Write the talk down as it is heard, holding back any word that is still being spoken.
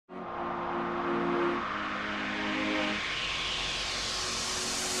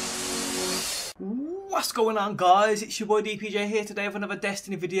What's going on, guys? It's your boy DPJ here today with another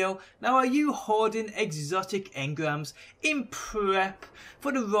Destiny video. Now, are you hoarding exotic engrams in prep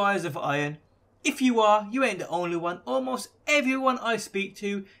for the rise of Iron? If you are, you ain't the only one. Almost everyone I speak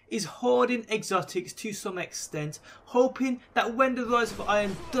to is hoarding exotics to some extent, hoping that when the rise of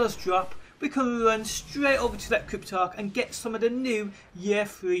Iron does drop, we can run straight over to that Cryptarch and get some of the new Year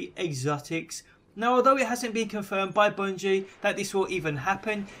 3 exotics. Now, although it hasn't been confirmed by Bungie that this will even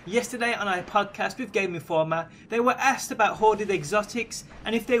happen, yesterday on our podcast with Game Informer, they were asked about hoarded exotics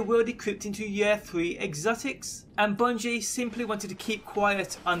and if they will decrypt into Year 3 exotics. And Bungie simply wanted to keep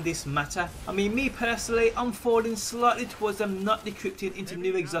quiet on this matter. I mean, me personally, I'm falling slightly towards them not decrypting into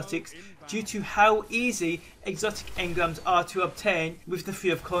new exotics due to how easy exotic engrams are to obtain with the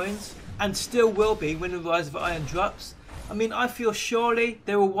Free of Coins, and still will be when the Rise of Iron drops. I mean, I feel surely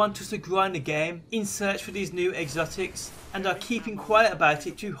they will want us to grind the game in search for these new exotics and are keeping quiet about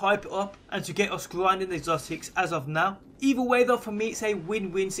it to hype it up and to get us grinding exotics as of now. Either way though, for me it's a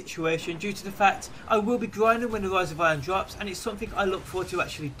win-win situation due to the fact I will be grinding when the Rise of Iron drops, and it's something I look forward to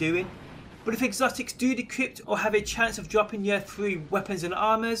actually doing. But if exotics do decrypt or have a chance of dropping Year 3 weapons and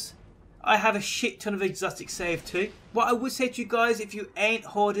armors, I have a shit ton of exotics saved too. What I would say to you guys, if you ain't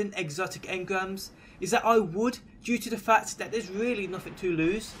hoarding exotic engrams, is that I would, due to the fact that there's really nothing to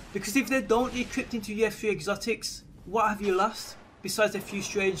lose. Because if they don't decrypt into Year 3 exotics, what have you lost? Besides a few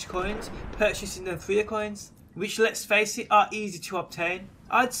strange coins, purchasing them free coins, which, let's face it, are easy to obtain.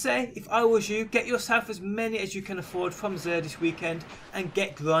 I'd say, if I was you, get yourself as many as you can afford from Xur this weekend and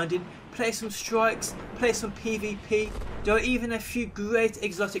get grinding. Play some strikes, play some PvP. There are even a few great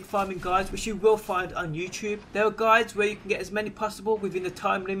exotic farming guides which you will find on YouTube. There are guides where you can get as many possible within the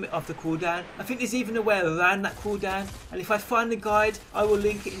time limit of the cooldown. I think there's even a way around that cooldown, and if I find the guide, I will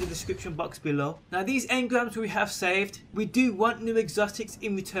link it in the description box below. Now, these engrams we have saved, we do want new exotics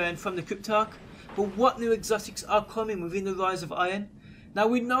in return from the Cryptarch, but what new exotics are coming within the Rise of Iron? Now,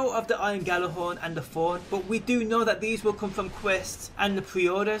 we know of the Iron Gallahorn and the Fawn, but we do know that these will come from quests and the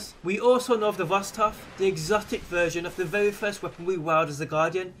pre-orders. We also know of the Vostok, the exotic version of the very first weapon we wowed as the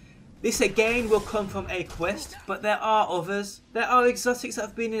Guardian. This again will come from a quest, but there are others. There are exotics that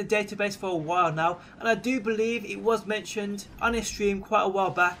have been in the database for a while now, and I do believe it was mentioned on a stream quite a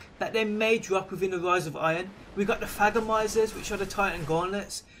while back that they may drop within the Rise of Iron. We got the Thagamizers, which are the Titan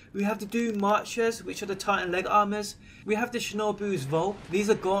Gauntlets. We have the Doom Marchers, which are the Titan Leg Armors. We have the Shinobu's Volt. These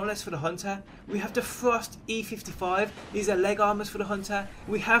are gauntlets for the Hunter. We have the Frost E55. These are leg armors for the Hunter.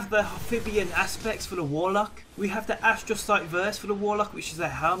 We have the Amphibian Aspects for the Warlock. We have the Astrocyte Verse for the Warlock, which is a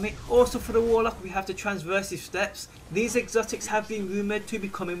helmet. Also for the Warlock, we have the Transversive Steps. These exotics have been rumoured to be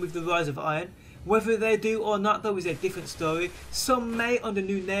coming with the Rise of Iron. Whether they do or not though is a different story. Some may under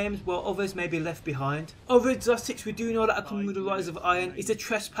new names while others may be left behind. Other exotics we do know that are coming with the Rise of Iron is the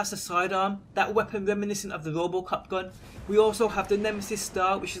Trespasser Sidearm, that weapon reminiscent of the Robocop gun. We also have the Nemesis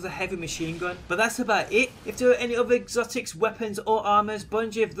Star, which is a heavy machine gun. But that's about it. If there are any other exotics, weapons or armors,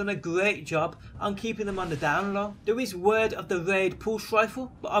 Bungie have done a great job on keeping them on the down low. There is word of the Raid Pulse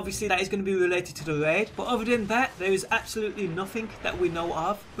Rifle, but obviously that is going to be related to the Raid. But other than that, there is absolutely nothing that we know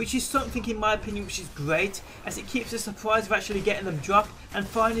of, which is something in my opinion which is great, as it keeps the surprise of actually getting them dropped and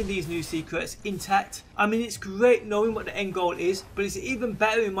finding these new secrets intact. I mean, it's great knowing what the end goal is, but it's even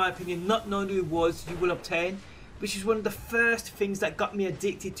better in my opinion not knowing the rewards you will obtain, which is one of the first things that got me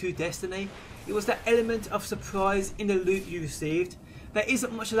addicted to Destiny. It was that element of surprise in the loot you received. There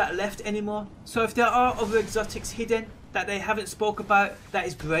isn't much of that left anymore, so if there are other exotics hidden that they haven't spoke about, that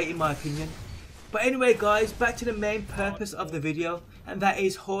is great in my opinion. But anyway guys, back to the main purpose of the video, and that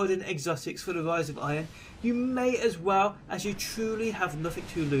is hoarding exotics for the Rise of Iron. You may as well, as you truly have nothing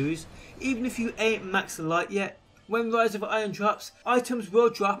to lose, even if you ain't max light yet. When Rise of Iron drops, items will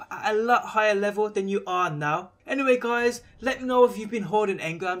drop at a lot higher level than you are now. Anyway guys, let me know if you've been hoarding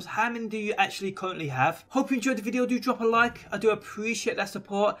engrams. How many do you actually currently have? Hope you enjoyed the video. Do drop a like. I do appreciate that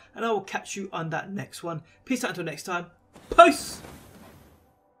support, and I will catch you on that next one. Peace out until next time. Peace!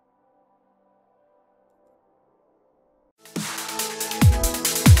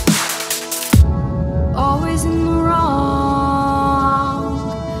 Always in the wrong,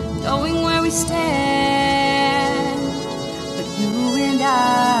 knowing where we stand, but you and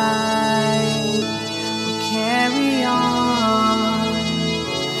I will carry on.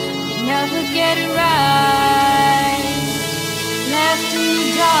 We never get it right, left in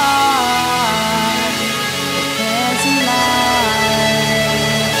the dark.